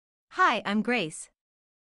Hi, I'm Grace.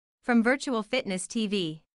 From Virtual Fitness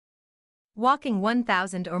TV. Walking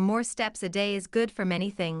 1,000 or more steps a day is good for many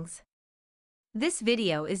things. This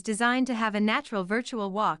video is designed to have a natural virtual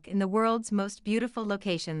walk in the world's most beautiful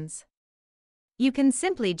locations. You can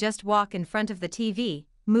simply just walk in front of the TV,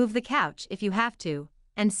 move the couch if you have to,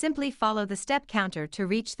 and simply follow the step counter to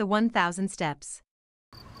reach the 1,000 steps.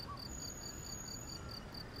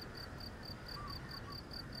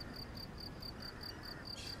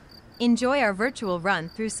 Enjoy our virtual run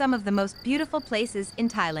through some of the most beautiful places in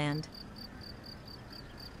Thailand.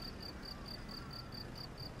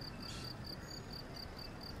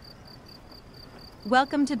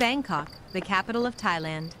 Welcome to Bangkok, the capital of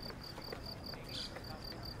Thailand.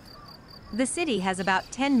 The city has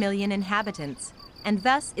about 10 million inhabitants, and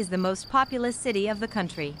thus is the most populous city of the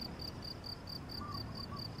country.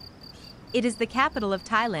 It is the capital of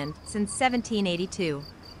Thailand since 1782.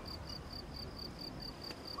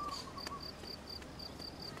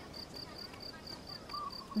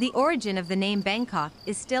 The origin of the name Bangkok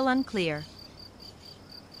is still unclear.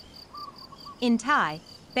 In Thai,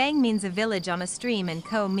 Bang means a village on a stream and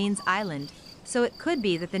Ko means island, so it could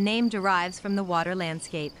be that the name derives from the water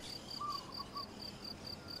landscape.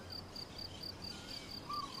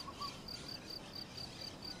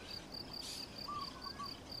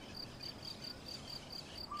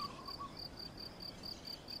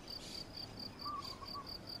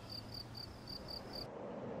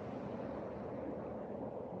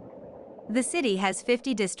 The city has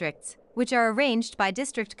 50 districts, which are arranged by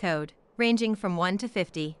district code, ranging from 1 to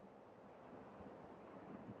 50.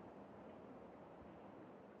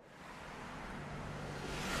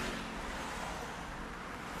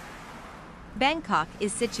 Bangkok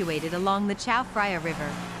is situated along the Chao Phraya River,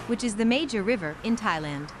 which is the major river in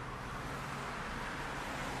Thailand.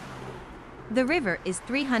 The river is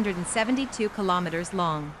 372 kilometers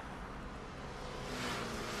long.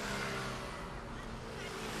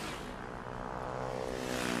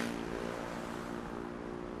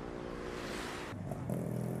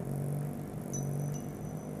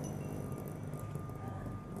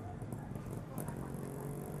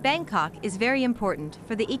 Bangkok is very important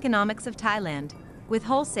for the economics of Thailand, with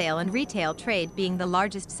wholesale and retail trade being the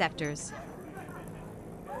largest sectors.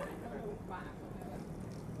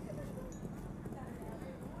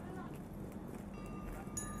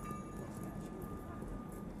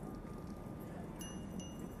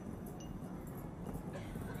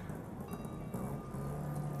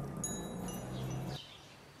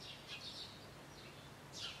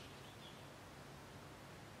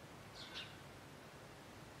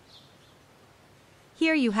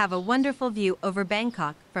 Here you have a wonderful view over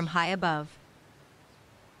Bangkok from high above.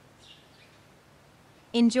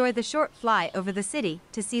 Enjoy the short fly over the city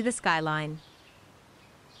to see the skyline.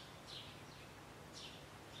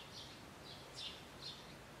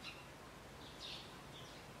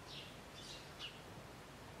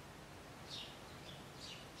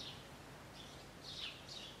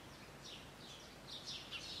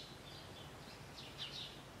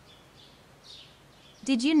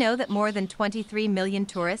 Did you know that more than 23 million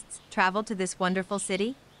tourists travel to this wonderful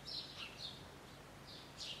city?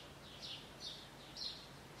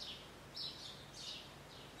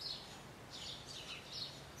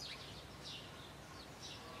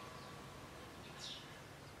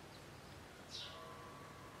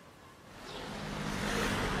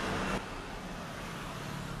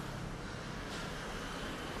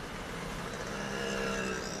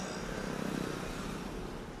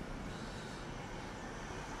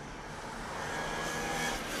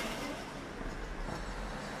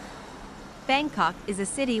 Bangkok is a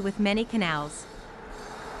city with many canals.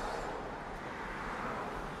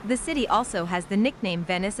 The city also has the nickname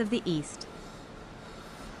Venice of the East.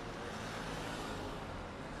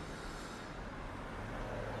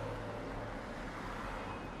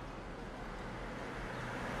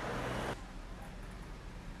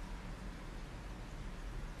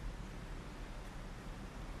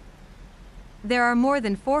 There are more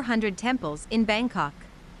than 400 temples in Bangkok.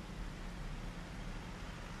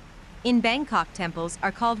 In Bangkok, temples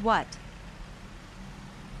are called what?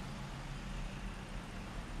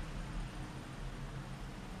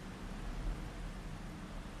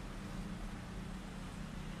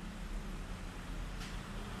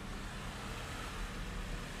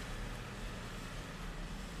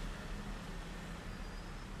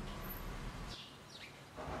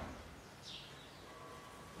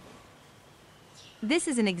 This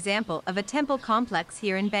is an example of a temple complex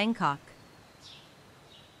here in Bangkok.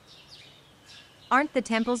 Aren't the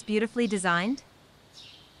temples beautifully designed?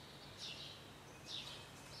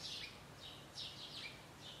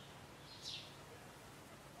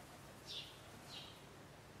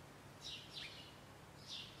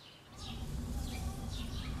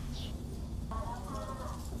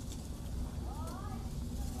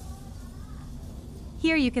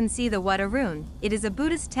 Here you can see the Wat Arun. It is a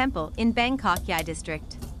Buddhist temple in Bangkok Yai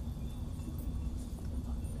district.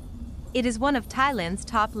 It is one of Thailand's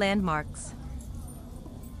top landmarks.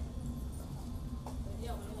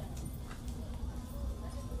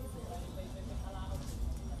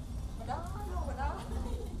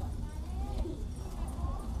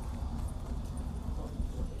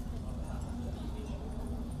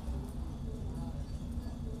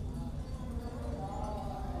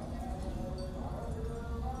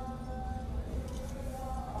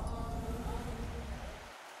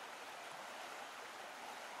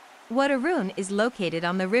 Wat Arun is located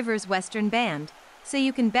on the river's western band, so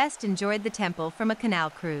you can best enjoy the temple from a canal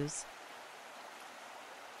cruise.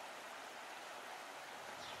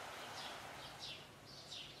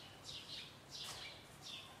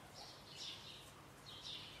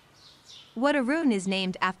 Wat Arun is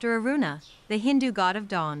named after Aruna, the Hindu god of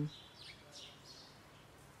dawn.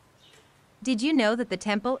 Did you know that the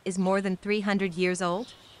temple is more than 300 years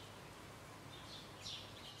old?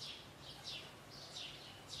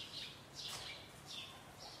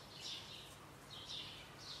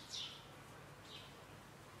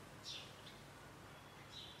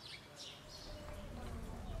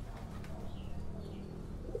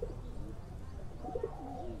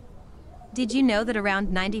 Did you know that around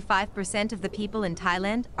 95% of the people in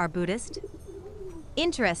Thailand are Buddhist?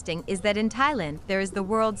 Interesting is that in Thailand there is the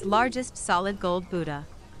world's largest solid gold Buddha.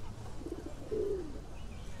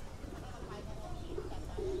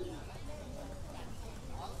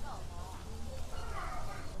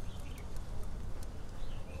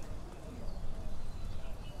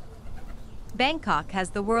 Bangkok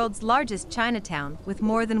has the world's largest Chinatown with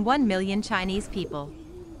more than 1 million Chinese people.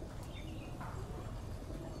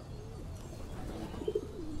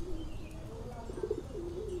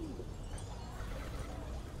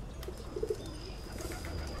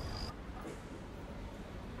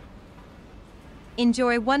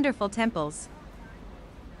 Enjoy wonderful temples.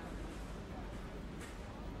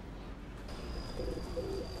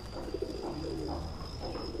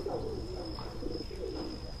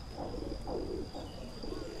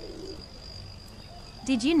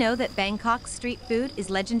 Did you know that Bangkok's street food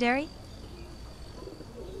is legendary?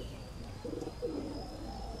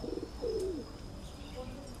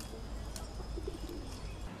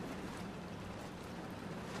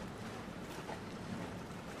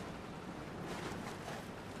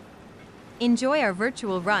 Enjoy our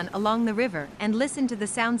virtual run along the river and listen to the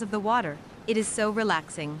sounds of the water. It is so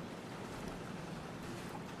relaxing.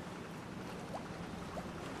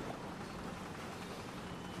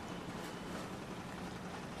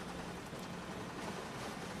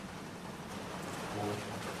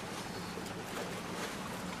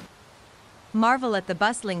 Marvel at the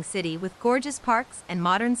bustling city with gorgeous parks and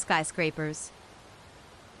modern skyscrapers.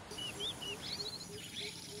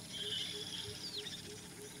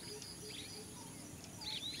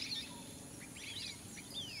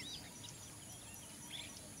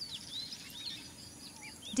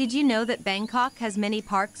 Did you know that Bangkok has many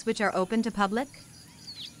parks which are open to public?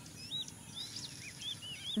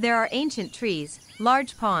 There are ancient trees,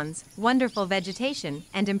 large ponds, wonderful vegetation,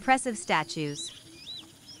 and impressive statues.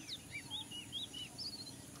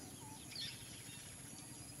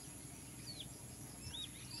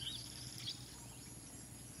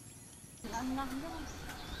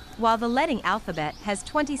 While the Letting alphabet has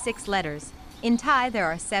 26 letters, in Thai there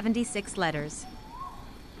are 76 letters.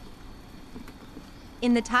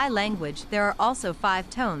 In the Thai language there are also 5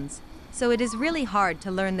 tones, so it is really hard to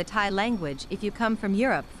learn the Thai language if you come from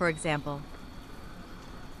Europe, for example.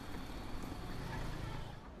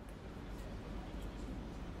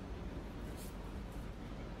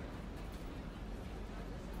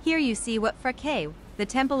 Here you see Wat Phra, the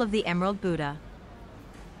Temple of the Emerald Buddha.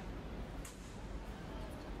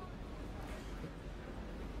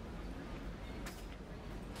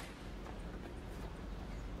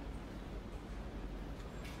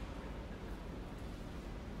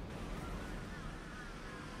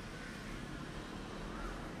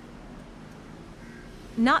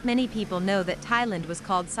 Not many people know that Thailand was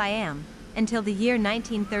called Siam until the year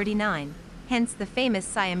 1939, hence the famous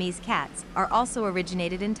Siamese cats are also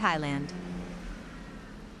originated in Thailand.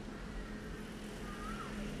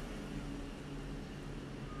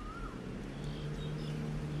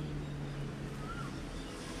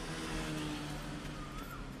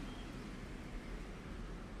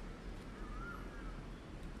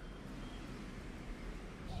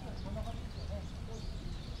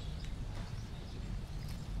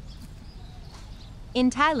 In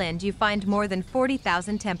Thailand you find more than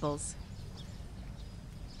 40,000 temples.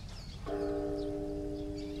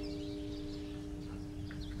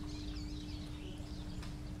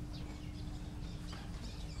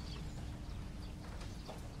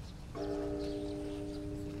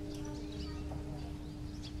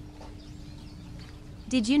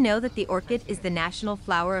 Did you know that the orchid is the national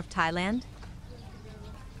flower of Thailand?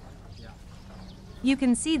 You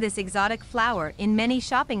can see this exotic flower in many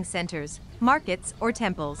shopping centers, markets, or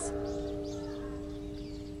temples.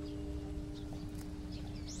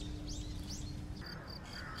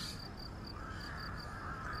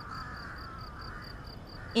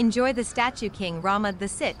 Enjoy the statue King Rama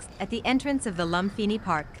VI at the entrance of the Lumpini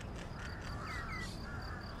Park.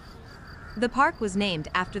 The park was named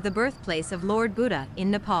after the birthplace of Lord Buddha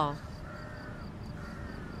in Nepal.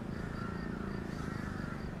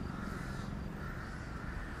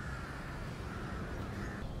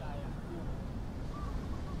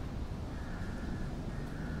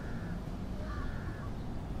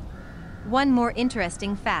 One more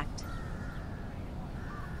interesting fact.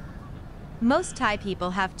 Most Thai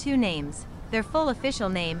people have two names, their full official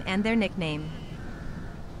name and their nickname.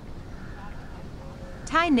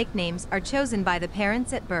 Thai nicknames are chosen by the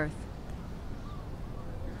parents at birth.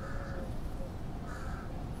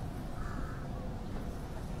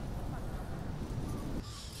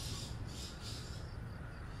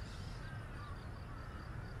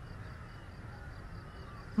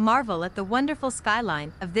 Marvel at the wonderful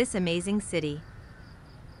skyline of this amazing city.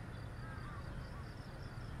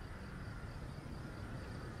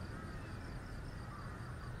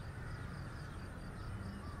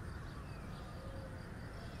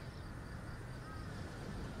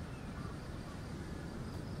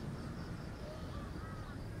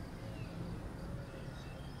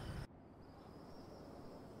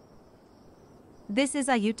 This is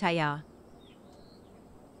Ayutthaya.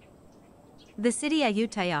 The city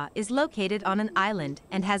Ayutthaya is located on an island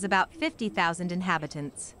and has about 50,000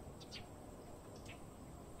 inhabitants.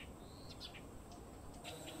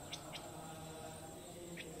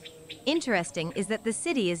 Interesting is that the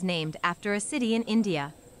city is named after a city in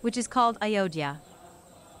India, which is called Ayodhya.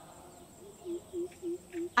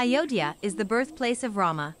 Ayodhya is the birthplace of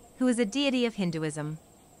Rama, who is a deity of Hinduism.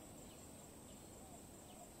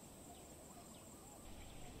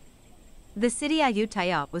 The city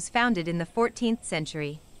Ayutthaya was founded in the 14th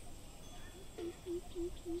century.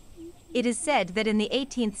 It is said that in the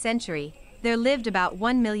 18th century, there lived about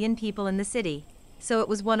 1 million people in the city, so it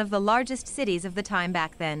was one of the largest cities of the time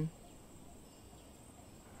back then.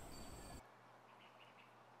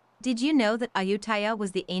 Did you know that Ayutthaya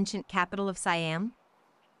was the ancient capital of Siam?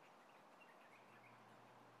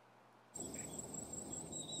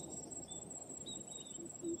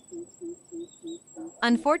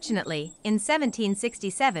 Unfortunately, in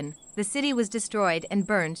 1767, the city was destroyed and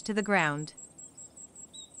burned to the ground.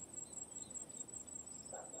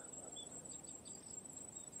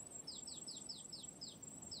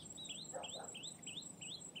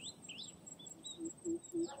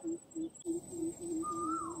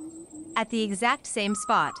 At the exact same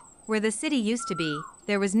spot, where the city used to be,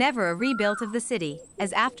 there was never a rebuilt of the city,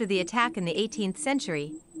 as after the attack in the 18th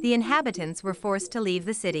century, the inhabitants were forced to leave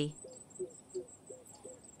the city.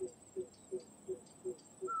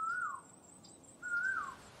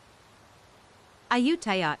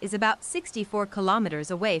 Ayutthaya is about 64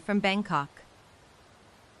 kilometers away from Bangkok.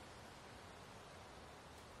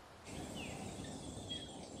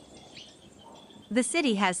 The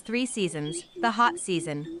city has 3 seasons: the hot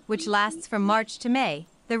season, which lasts from March to May,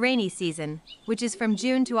 the rainy season, which is from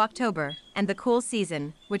June to October, and the cool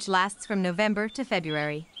season, which lasts from November to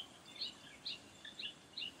February.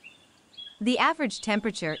 The average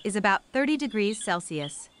temperature is about 30 degrees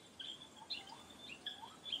Celsius.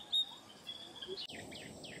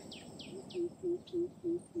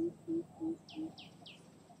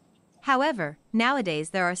 However, nowadays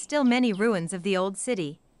there are still many ruins of the old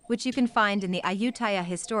city, which you can find in the Ayutthaya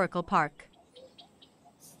Historical Park.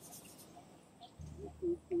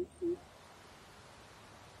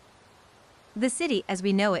 The city as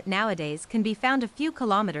we know it nowadays can be found a few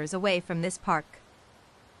kilometers away from this park.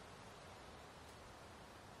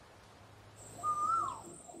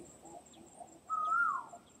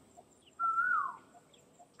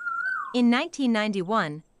 In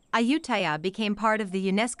 1991, Ayutthaya became part of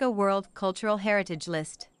the UNESCO World Cultural Heritage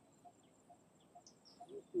List.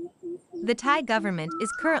 The Thai government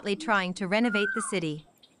is currently trying to renovate the city.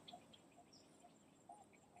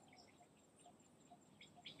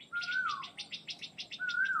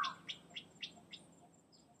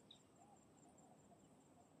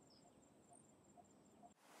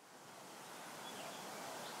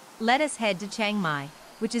 Let us head to Chiang Mai,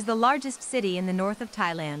 which is the largest city in the north of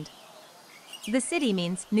Thailand. The city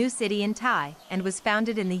means new city in Thai and was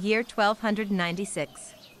founded in the year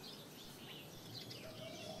 1296.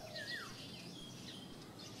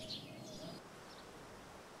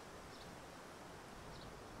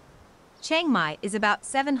 Chiang Mai is about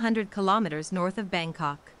 700 kilometers north of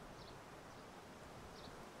Bangkok.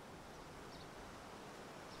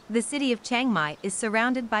 The city of Chiang Mai is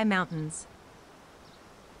surrounded by mountains.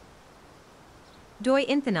 Doi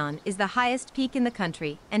Inthanon is the highest peak in the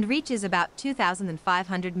country and reaches about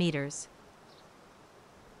 2,500 meters.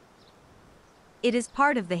 It is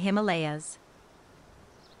part of the Himalayas.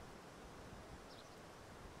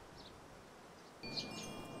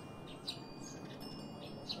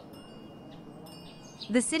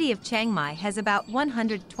 The city of Chiang Mai has about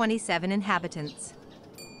 127 inhabitants.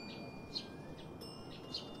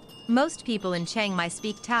 Most people in Chiang Mai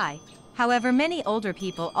speak Thai, however many older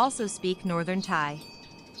people also speak Northern Thai.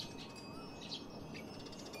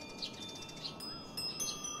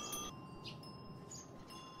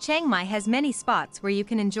 Chiang Mai has many spots where you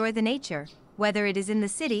can enjoy the nature, whether it is in the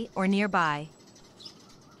city or nearby.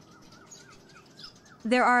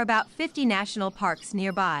 There are about 50 national parks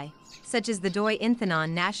nearby, such as the Doi Inthanon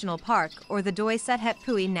National Park or the Doi Suthet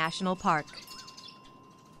Pui National Park.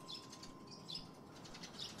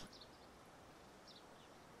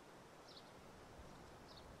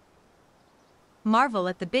 Marvel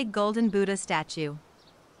at the big golden Buddha statue.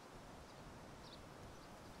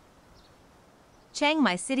 Chiang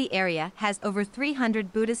Mai city area has over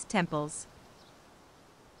 300 Buddhist temples.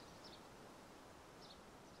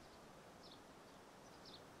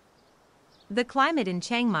 The climate in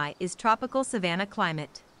Chiang Mai is tropical savanna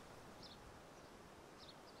climate.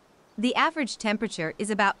 The average temperature is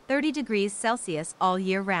about 30 degrees Celsius all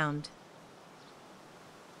year round.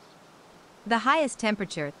 The highest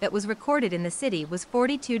temperature that was recorded in the city was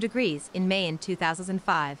 42 degrees in May in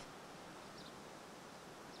 2005.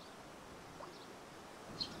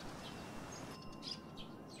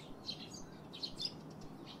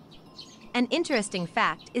 An interesting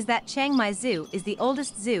fact is that Chiang Mai Zoo is the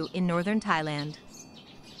oldest zoo in northern Thailand.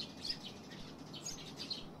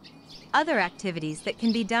 Other activities that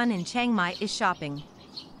can be done in Chiang Mai is shopping.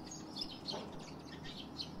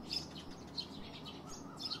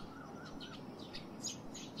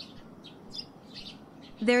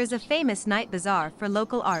 There is a famous night bazaar for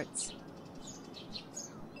local arts.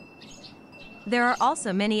 There are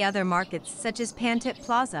also many other markets such as Pantip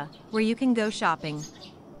Plaza, where you can go shopping.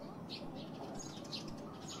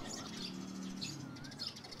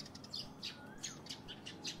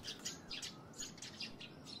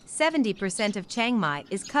 %70 of Chiang Mai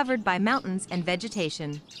is covered by mountains and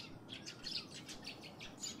vegetation.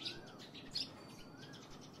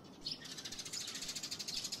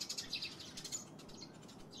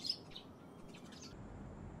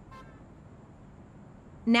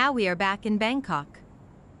 Now we are back in Bangkok.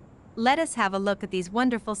 Let us have a look at these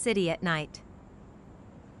wonderful city at night.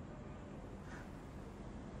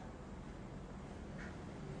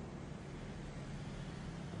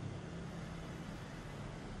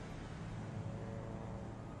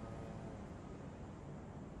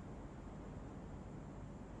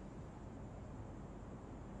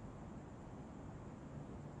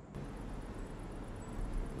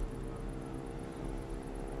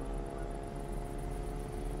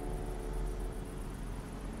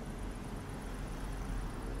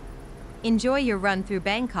 Enjoy your run through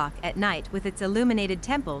Bangkok at night with its illuminated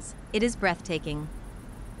temples. It is breathtaking.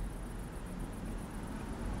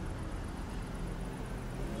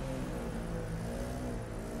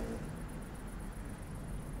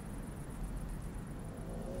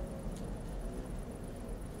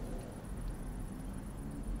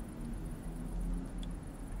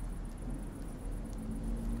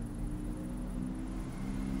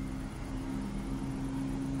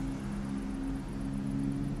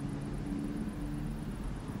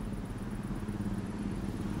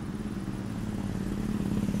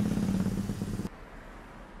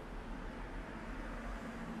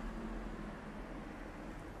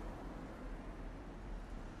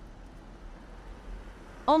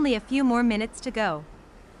 Only a few more minutes to go.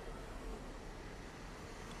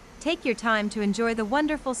 Take your time to enjoy the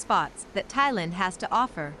wonderful spots that Thailand has to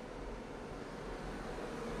offer.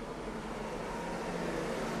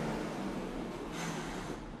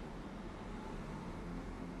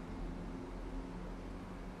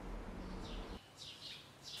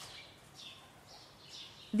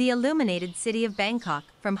 The illuminated city of Bangkok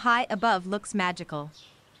from high above looks magical.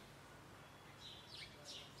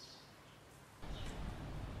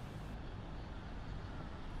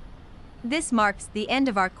 This marks the end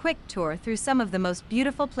of our quick tour through some of the most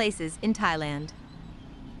beautiful places in Thailand.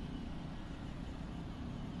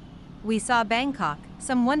 We saw Bangkok,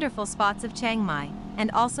 some wonderful spots of Chiang Mai,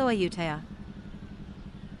 and also Ayutthaya.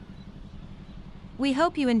 We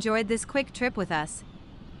hope you enjoyed this quick trip with us.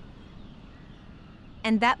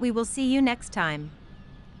 and that we will see you next time.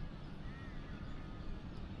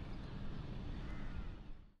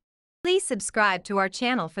 Please subscribe to our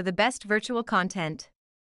channel for the best virtual content.